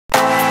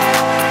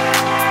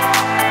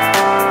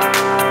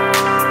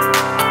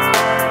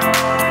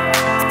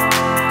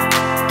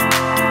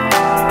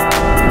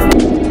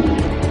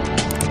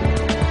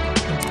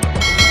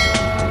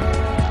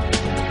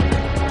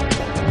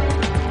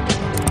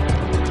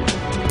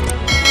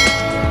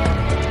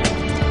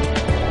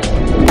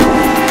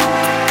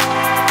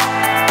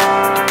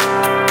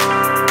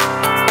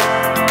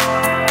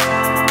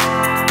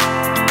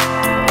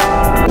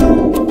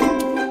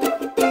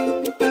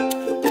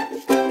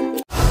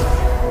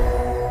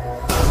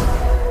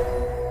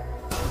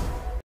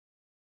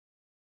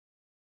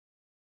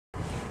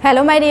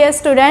Hello my dear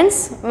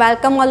students,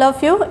 welcome all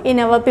of you in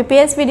our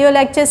PPS video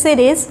lecture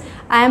series.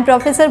 I am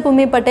Professor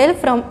Bhumi Patel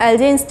from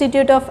LG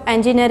Institute of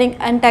Engineering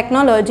and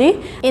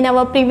Technology. In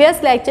our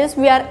previous lectures,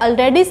 we are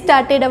already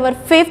started our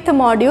 5th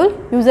module,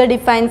 user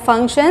defined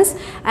functions,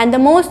 and the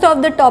most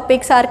of the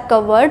topics are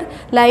covered.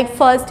 Like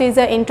first is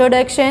the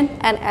introduction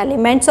and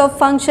elements of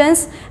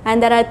functions,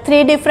 and there are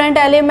 3 different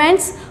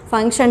elements: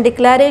 function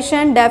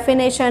declaration,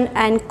 definition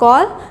and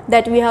call,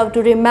 that we have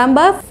to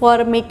remember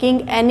for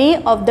making any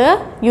of the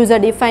user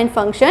defined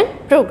function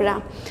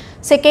program.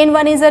 Second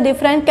one is the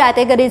different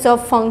categories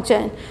of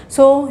function.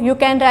 So you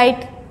can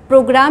write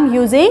program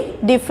using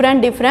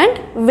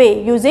different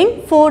way,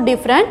 using 4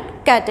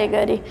 different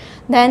category.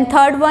 Then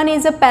third one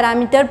is the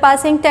parameter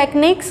passing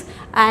techniques,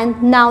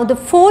 and now the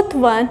fourth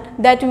one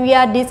that we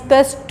are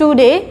discussed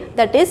today,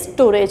 that is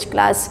storage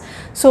class.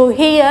 So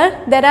here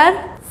there are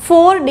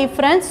 4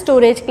 different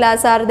storage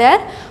class are there.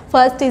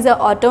 First is a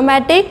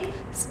automatic,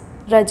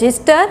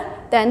 register,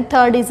 then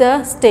third is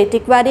a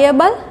static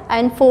variable,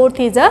 and fourth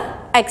is a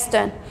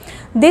extern.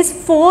 These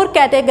 4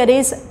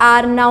 categories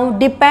are now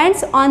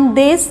depends on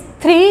these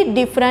 3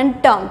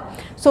 different terms.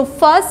 So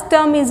first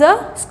term is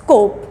a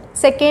scope,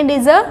 second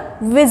is a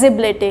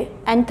visibility,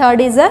 and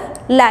third is a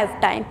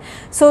lifetime.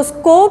 So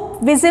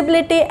scope,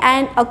 visibility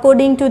and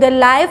according to the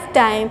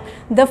lifetime,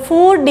 the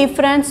 4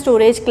 different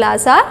storage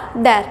class are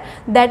there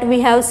that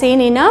we have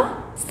seen in a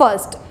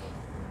first.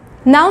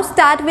 Now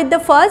start with the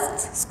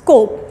first,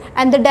 scope,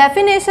 and the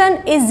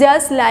definition is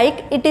just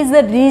like it is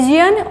the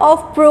region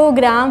of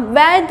program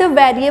where the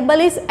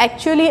variable is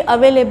actually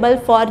available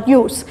for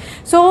use.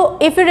 So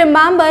if you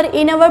remember,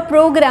 in our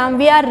program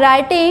we are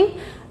writing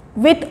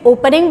with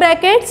opening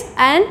brackets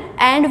and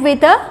end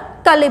with a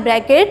curly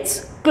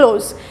brackets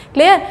close.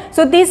 Clear?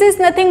 So this is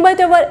nothing but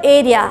our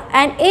area,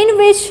 and in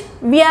which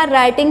we are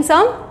writing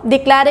some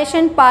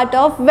declaration part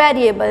of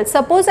variable.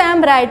 Suppose I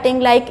am writing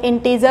like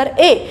integer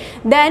a,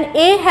 then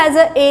a has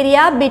an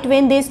area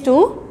between these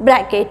 2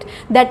 brackets,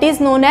 that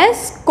is known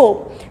as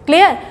scope.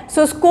 Clear?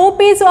 So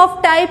scope is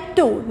of type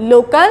 2,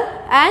 local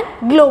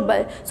and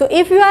global. So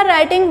if you are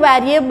writing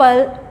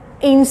variable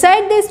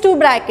inside these 2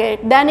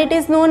 brackets, then it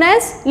is known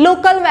as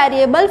local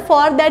variable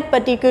for that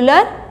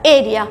particular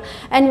area.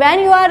 And when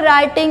you are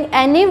writing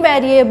any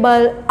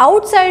variable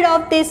outside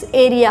of this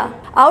area,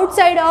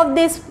 outside of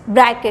these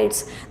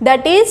brackets,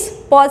 that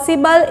is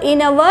possible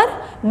in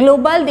our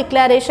global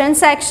declaration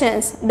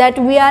sections that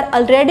we are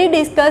already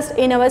discussed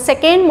in our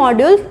second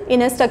module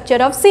in a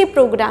structure of C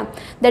program,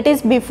 that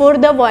is before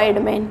the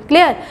void main.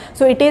 Clear?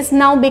 So it is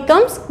now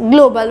becomes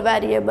global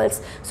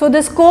variables. So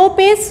the scope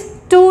is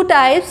 2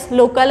 types,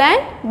 local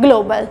and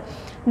global.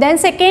 Then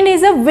second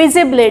is a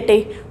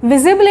visibility.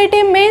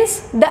 Visibility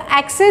means the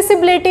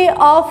accessibility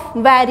of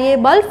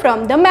variable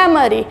from the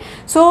memory.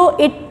 So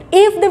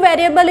if the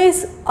variable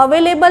is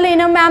available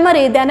in a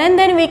memory, then and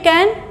then we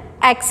can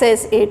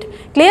access it.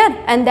 Clear?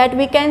 And that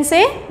we can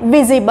say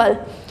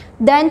visible.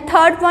 Then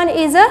third one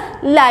is a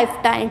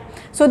lifetime.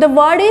 So the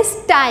word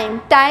is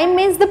time. Time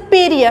means the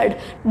period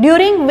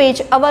during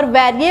which our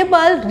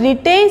variable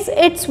retains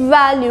its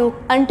value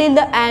until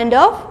the end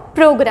of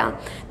program.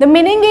 The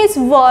meaning is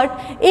what?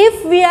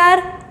 If we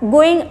are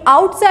going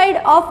outside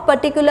of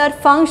particular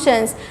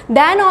functions,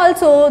 then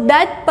also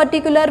that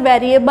particular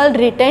variable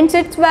retains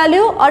its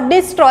value or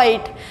destroy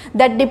it.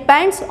 That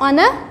depends on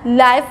a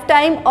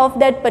lifetime of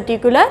that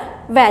particular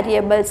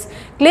variables.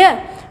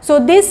 Clear?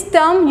 So this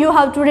term you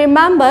have to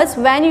remember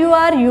when you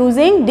are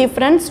using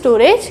different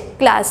storage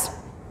class.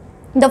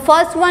 The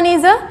first one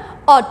is a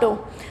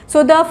auto.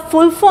 So the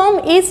full form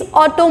is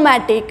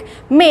automatic,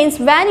 means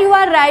when you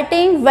are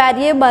writing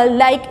variable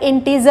like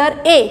integer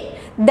a,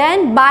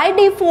 then by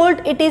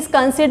default it is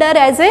considered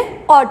as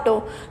a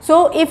auto.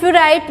 So if you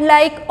write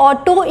like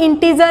auto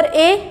integer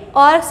a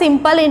or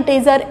simple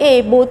integer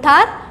a, both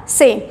are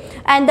same,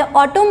 and the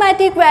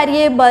automatic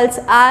variables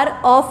are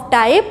of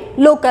type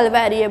local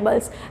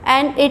variables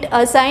and it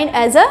assigned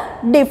as a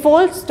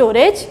default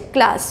storage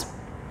class.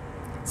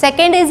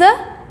 Second is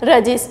a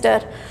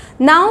register.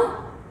 Now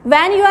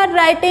when you are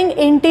writing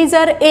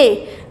integer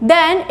a,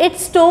 then it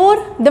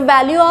store the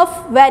value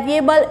of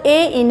variable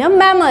a in a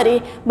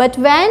memory, but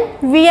when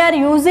we are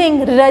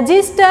using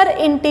register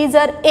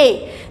integer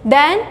a,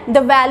 then the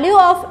value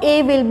of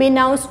a will be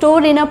now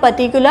stored in a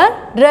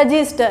particular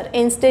register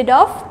instead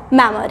of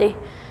memory.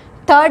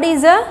 Third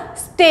is a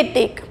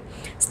static.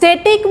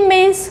 Static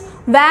means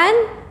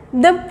when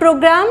the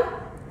program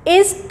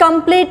is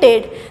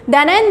completed,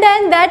 then and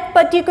then that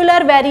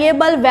particular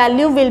variable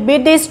value will be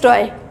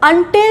destroyed.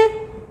 Until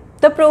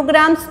the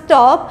program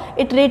stop,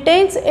 it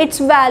retains its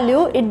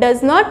value, it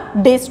does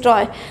not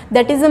destroy.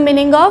 That is the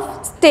meaning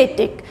of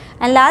static.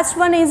 And last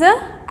one is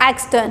a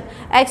extern.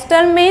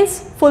 Extern means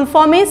full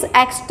form is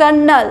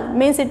external,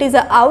 means it is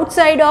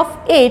outside of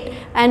it,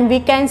 and we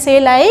can say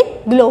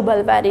like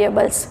global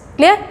variables.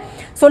 Clear?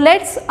 So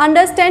let's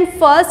understand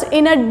first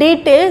in a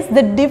details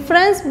the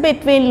difference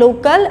between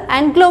local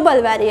and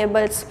global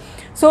variables.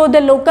 So the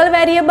local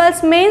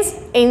variables means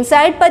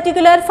inside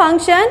particular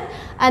function,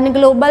 and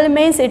global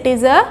means it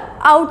is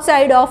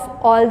outside of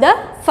all the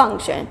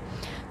function.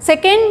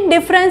 Second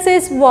difference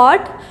is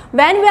what?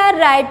 When we are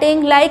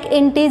writing like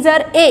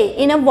integer a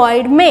in a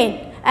void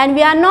main and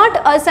we are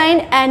not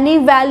assigned any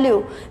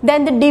value,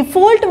 then the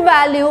default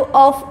value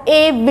of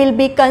a will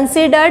be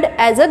considered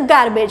as a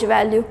garbage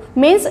value,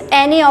 means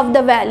any of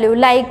the value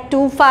like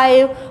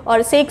 25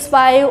 or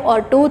 65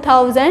 or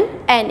 2000,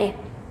 any.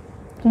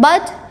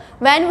 But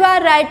when we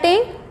are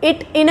writing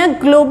it in a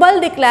global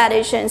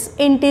declarations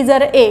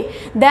integer a,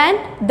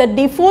 then the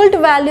default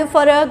value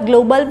for a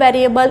global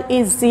variable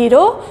is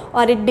 0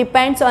 or it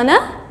depends on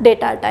a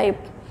data type.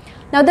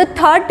 Now the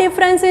third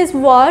difference is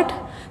what?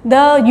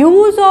 The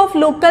use of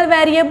local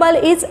variable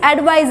is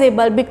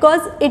advisable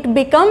because it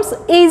becomes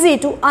easy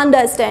to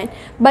understand.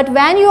 But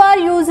when you are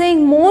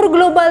using more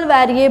global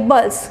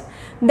variables,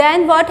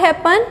 then what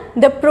happen?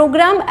 The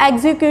program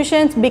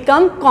executions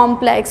become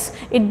complex.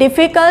 It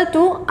difficult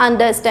to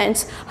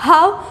understand.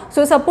 How?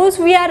 So suppose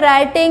we are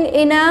writing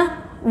in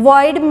a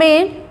void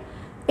main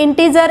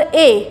integer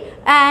a,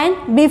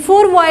 and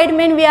before void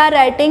main we are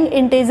writing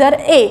integer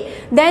a,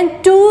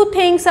 then two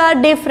things are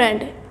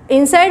different.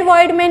 Inside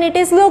void main it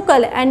is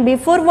local and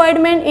before void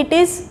main it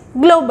is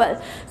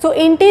global. So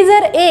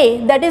integer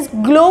a, that is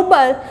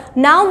global,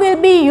 now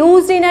will be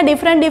used in a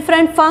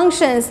different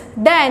functions.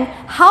 Then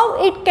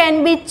how it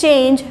can be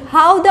changed,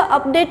 how the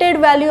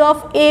updated value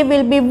of a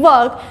will be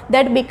worked,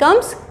 that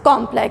becomes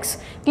complex.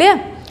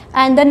 Clear?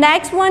 And the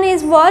next one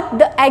is what?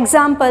 The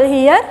example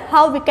here,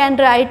 how we can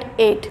write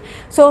it.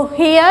 So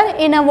here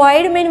in a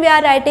void main we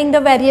are writing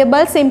the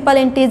variable simple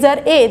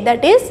integer a,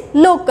 that is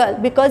local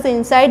because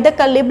inside the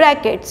curly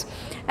brackets,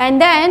 and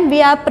then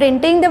we are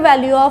printing the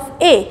value of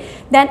a.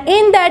 Then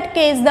in that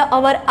case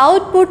our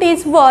output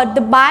is what? The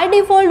by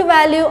default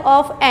value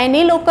of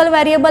any local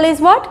variable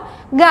is what?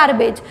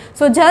 Garbage.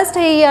 So just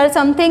here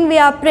something we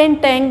are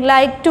printing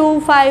like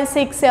 2, 5,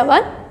 6,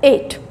 7,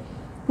 8.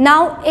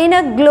 Now in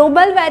a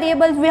global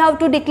variables we have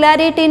to declare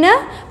it in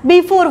a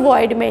before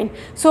void main.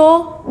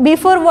 So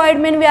before void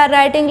main we are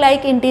writing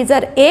like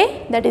integer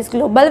a, that is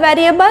global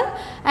variable,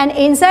 and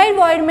inside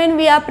void main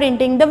we are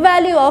printing the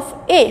value of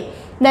a.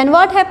 Then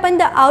what happened?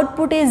 The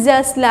output is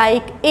just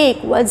like a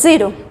equals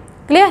 0.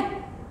 Clear?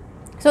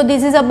 So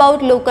this is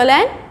about local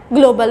and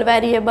global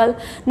variable.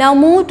 Now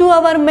move to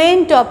our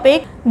main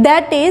topic,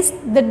 that is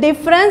the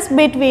difference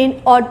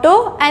between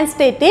auto and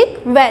static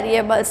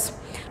variables.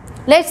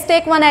 Let's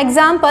take one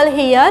example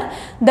here.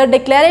 The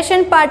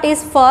declaration part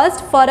is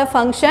first for a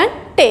function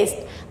test,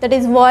 that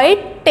is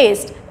void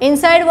test.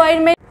 Inside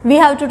void main we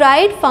have to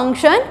write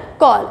function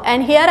call,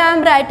 and here I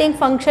am writing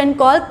function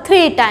call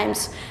 3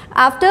 times.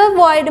 After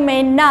void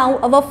main, now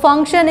our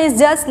function is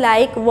just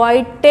like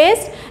void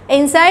test.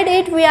 Inside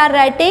it we are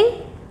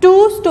writing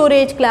two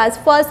storage class.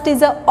 First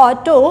is a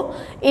auto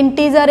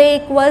integer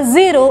a equals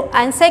 0,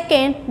 and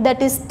second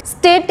that is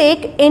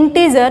static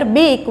integer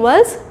b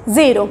equals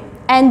 0.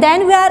 And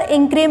then we are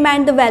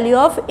increment the value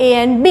of a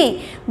and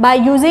b by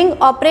using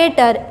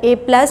operator a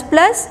plus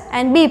plus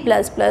and b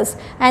plus plus,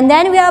 and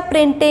then we are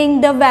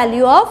printing the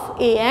value of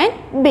a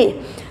and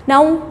b.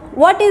 Now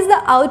what is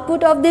the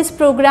output of this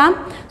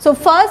program? So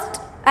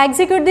first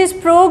execute this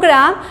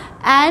program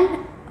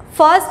and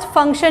first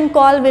function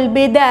call will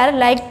be there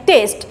like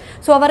test.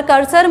 So our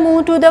cursor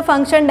move to the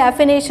function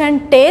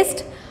definition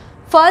test.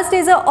 First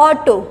is a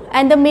auto,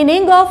 and the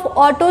meaning of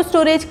auto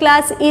storage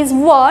class is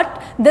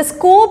what? The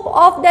scope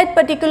of that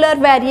particular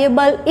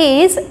variable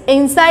is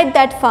inside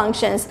that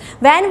functions.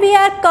 When we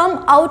are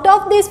come out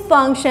of these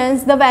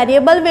functions, the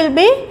variable will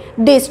be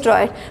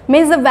destroyed,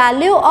 means the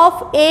value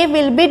of a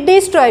will be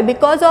destroyed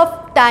because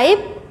of type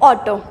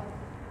auto.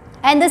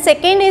 And the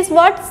second is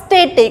what?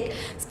 Static.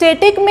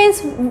 Static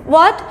means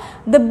what?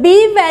 The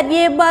b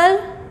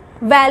variable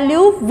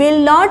value will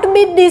not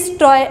be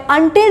destroyed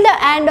until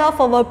the end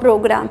of our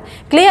program.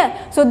 Clear?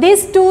 So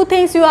these two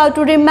things you have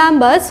to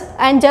remember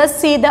and just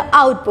see the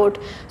output.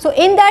 So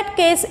in that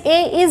case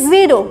a is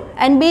 0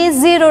 and b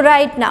is 0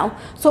 right now.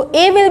 So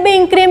a will be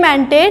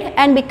incremented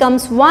and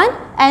becomes 1,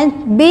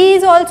 and b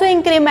is also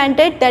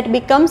incremented, that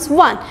becomes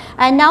 1,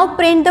 and now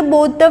print the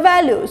both the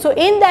value. So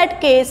in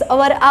that case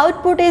our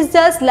output is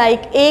just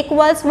like a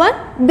equals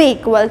 1, b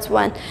equals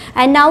 1.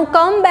 And now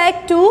come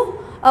back to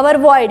our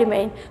void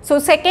main. So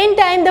second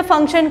time the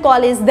function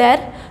call is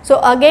there. So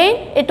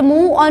again it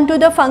move on to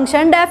the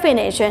function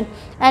definition,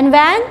 and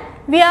when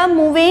we are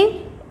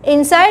moving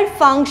inside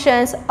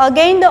functions,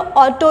 again the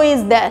auto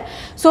is there.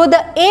 So the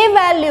a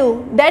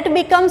value that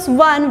becomes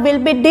 1 will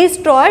be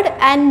destroyed,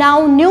 and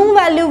now new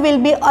value will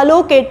be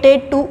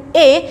allocated to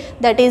a,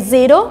 that is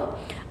 0,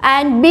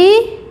 and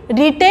b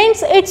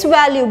retains its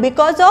value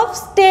because of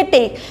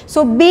static.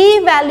 So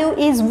b value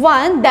is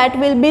 1, that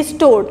will be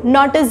stored,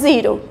 not a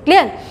 0.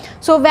 Clear?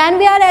 So when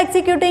we are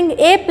executing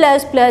a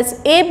plus plus,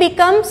 a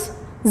becomes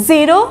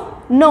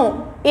 0,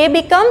 no, a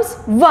becomes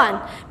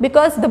 1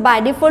 because the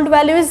by default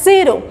value is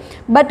 0,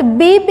 but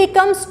b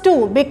becomes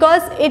 2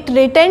 because it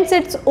retains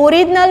its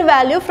original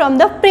value from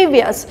the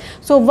previous.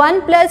 So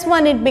 1 plus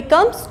 1 it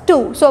becomes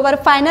 2. So our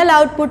final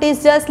output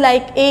is just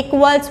like a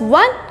equals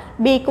 1,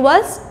 b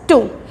equals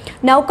 2.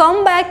 Now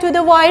come back to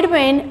the void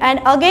main and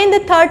again the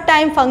third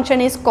time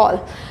function is called.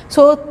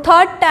 So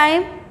third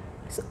time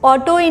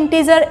auto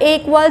integer a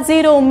equals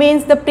 0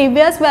 means the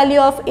previous value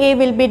of a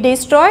will be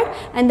destroyed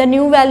and the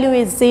new value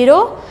is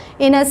 0.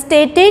 In a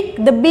static,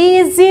 the b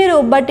is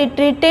 0 but it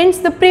retains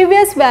the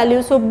previous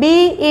value, so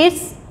b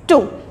is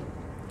 2.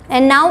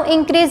 And now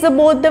increase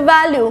both the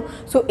value,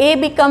 so a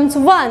becomes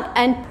 1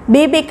 and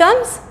b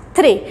becomes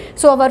 3.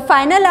 So our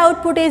final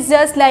output is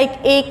just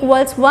like a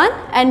equals 1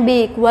 and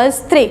b equals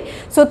 3.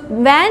 So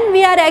when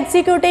we are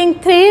executing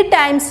 3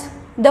 times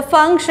the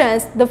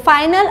functions, the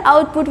final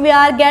output we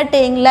are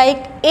getting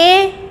like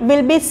a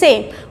will be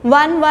same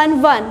 1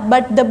 1 1,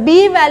 but the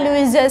b value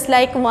is just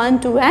like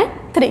 1 2 and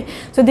 3.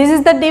 So this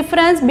is the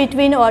difference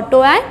between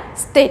auto and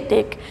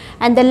static.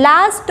 And the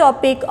last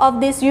topic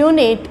of this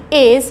unit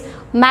is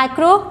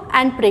macro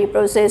and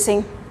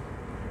pre-processing.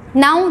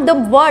 Now the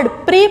word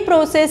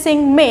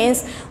pre-processing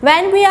means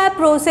when we are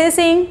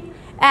processing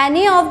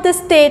any of the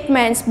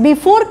statements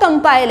before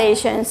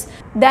compilations,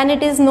 then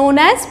it is known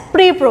as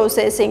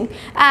pre-processing,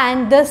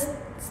 and the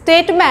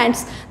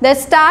statements that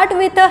start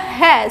with a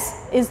hash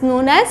is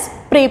known as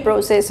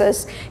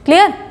preprocessors.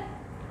 Clear?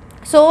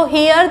 So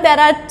here there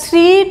are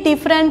 3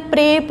 different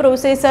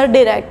preprocessor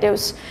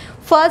directives.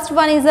 First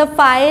one is a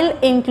file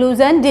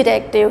inclusion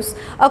directives.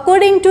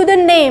 According to the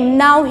name,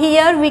 now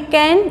here we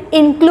can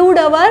include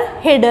our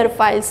header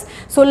files.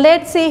 So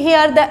let's see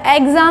here the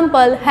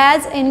example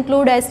has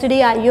include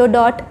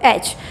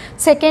stdio.h.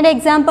 Second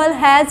example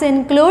has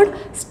include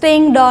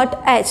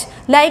string.h.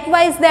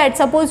 Likewise that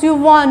suppose you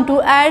want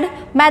to add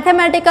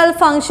mathematical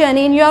function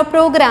in your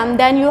program,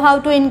 then you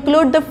have to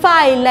include the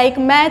file like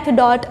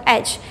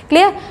math.h.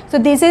 Clear? So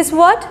this is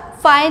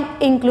what file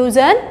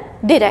inclusion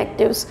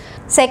directives.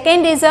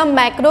 Second is a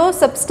macro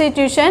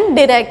substitution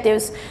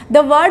directives.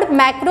 The word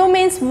macro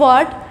means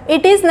what?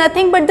 It is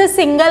nothing but the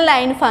single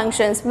line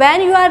functions.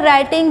 When you are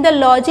writing the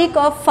logic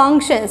of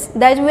functions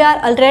that we are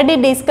already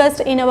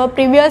discussed in our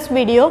previous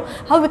video,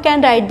 how we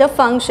can write the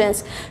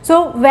functions.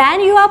 So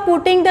when you are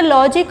putting the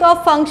logic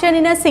of function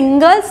in a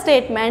single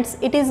statements,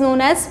 it is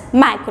known as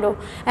macro.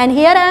 And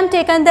here I am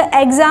taken the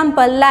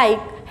example like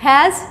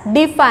has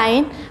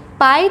defined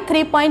pi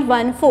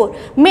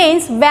 3.14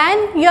 means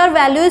when your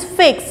value is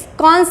fixed,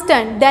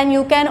 constant, then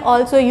you can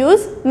also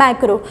use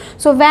macro.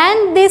 So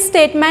when this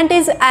statement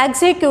is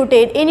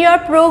executed in your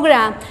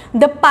program,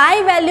 the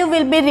pi value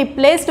will be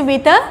replaced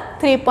with a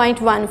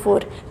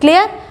 3.14.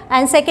 Clear?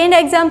 And second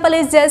example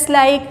is just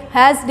like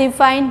has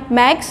defined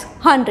max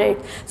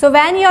 100. So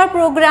when your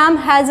program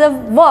has a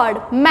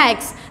word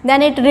max,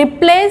 then it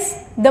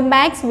replaces the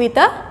max with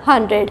a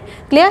 100.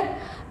 Clear?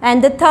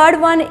 And the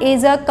third one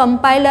is a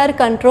compiler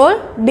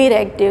control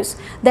directives.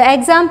 The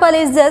example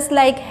is just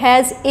like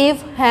has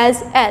if,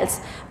 has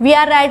else. We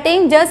are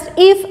writing just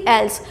if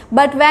else,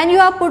 but when you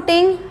are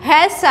putting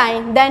has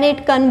sign, then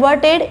it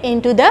converted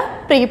into the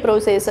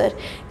preprocessor.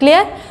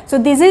 Clear? So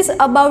this is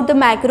about the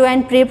macro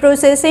and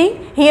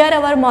preprocessing. Here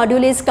our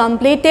module is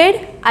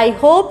completed. I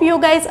hope you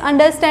guys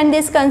understand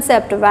this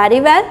concept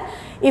very well.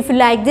 If you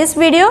like this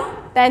video,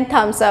 then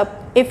thumbs up.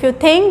 If you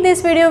think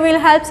this video will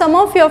help some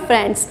of your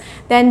friends,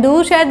 then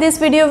do share this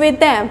video with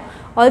them.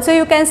 Also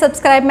you can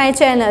subscribe my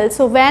channel,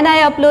 so when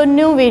I upload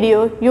new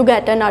video, you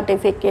get a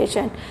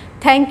notification.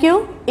 Thank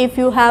you. If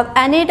you have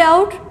any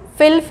doubt,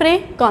 feel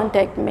free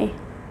contact me.